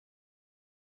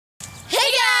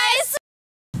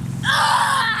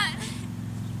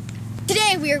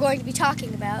we are going to be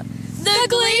talking about the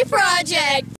Glee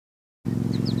Project!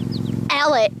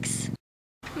 Alex.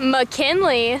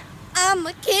 McKynleigh. I'm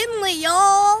McKynleigh,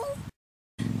 y'all.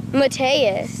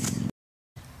 Matheus.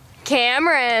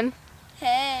 Cameran.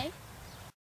 Hey.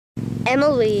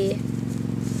 Emily.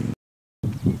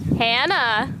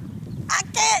 Hannah. I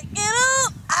can't get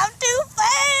up. I'm too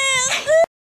fast.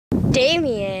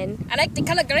 Damian. I like the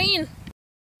color green.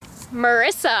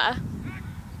 Marissa.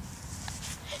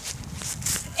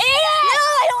 No,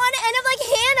 I don't want to end up like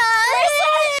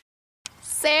Hannah.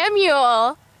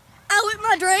 Samuel. I whip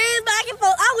my dreads back and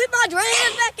forth. I whip my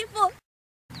dreads back and forth.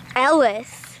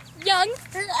 Ellis. Young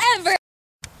forever.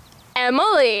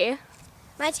 Emily.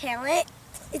 My talent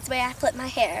is the way I flip my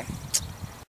hair.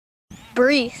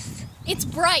 Bryce. It's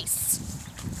Bryce.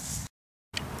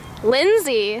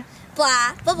 Lindsay.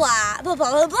 Blah, blah, blah, blah,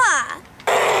 blah, blah, blah.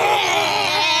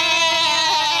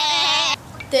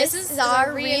 This is our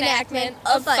reenactment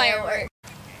of Firework.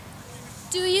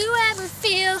 Do you ever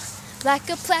feel like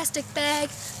a plastic bag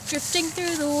drifting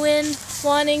through the wind,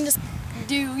 wanting to...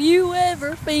 Do you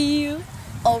ever feel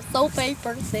so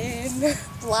paper thin,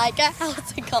 like a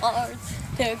house of cards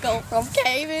to go from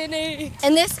caving in?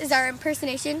 And this is our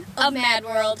impersonation of Mad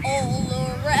World. All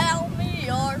around me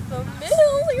are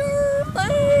familiar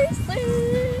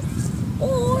faces,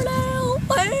 worn out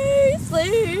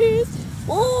faces,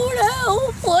 worn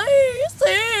out places.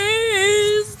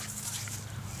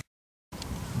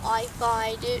 I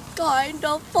find it kind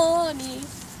of funny.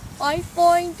 I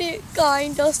find it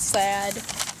kind of sad.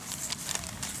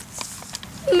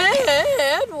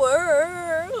 Mad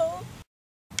world.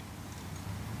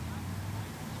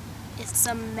 It's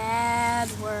a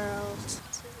mad world.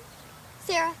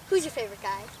 Sarah, who's your favorite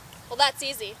guy? Well, that's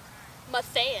easy.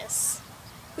 Matheus.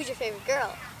 Who's your favorite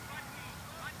girl?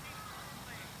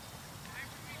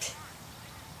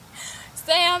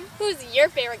 Sam, who's your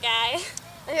favorite guy?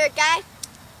 My favorite guy?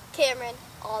 Cameron,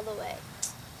 all the way.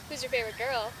 Who's your favorite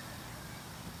girl?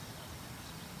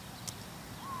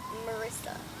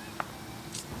 Marissa.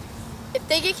 If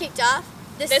they get kicked off,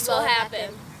 this will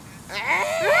happen.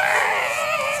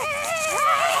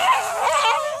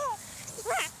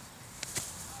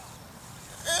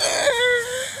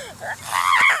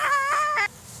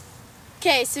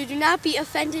 Okay, so do not be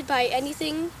offended by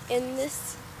anything in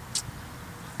this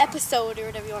episode, or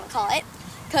whatever you want to call it,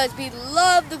 because we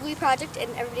love the Glee Project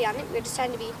and everybody on it. We're just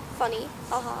trying to be funny.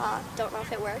 Ha ha ha. Don't know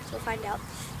if it works. We'll find out.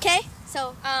 Okay,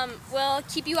 so we'll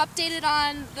keep you updated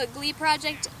on the Glee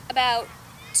Project about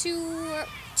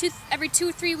every 2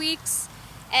 or 3 weeks,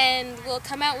 and we'll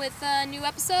come out with new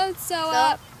episodes. So,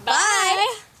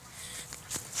 bye.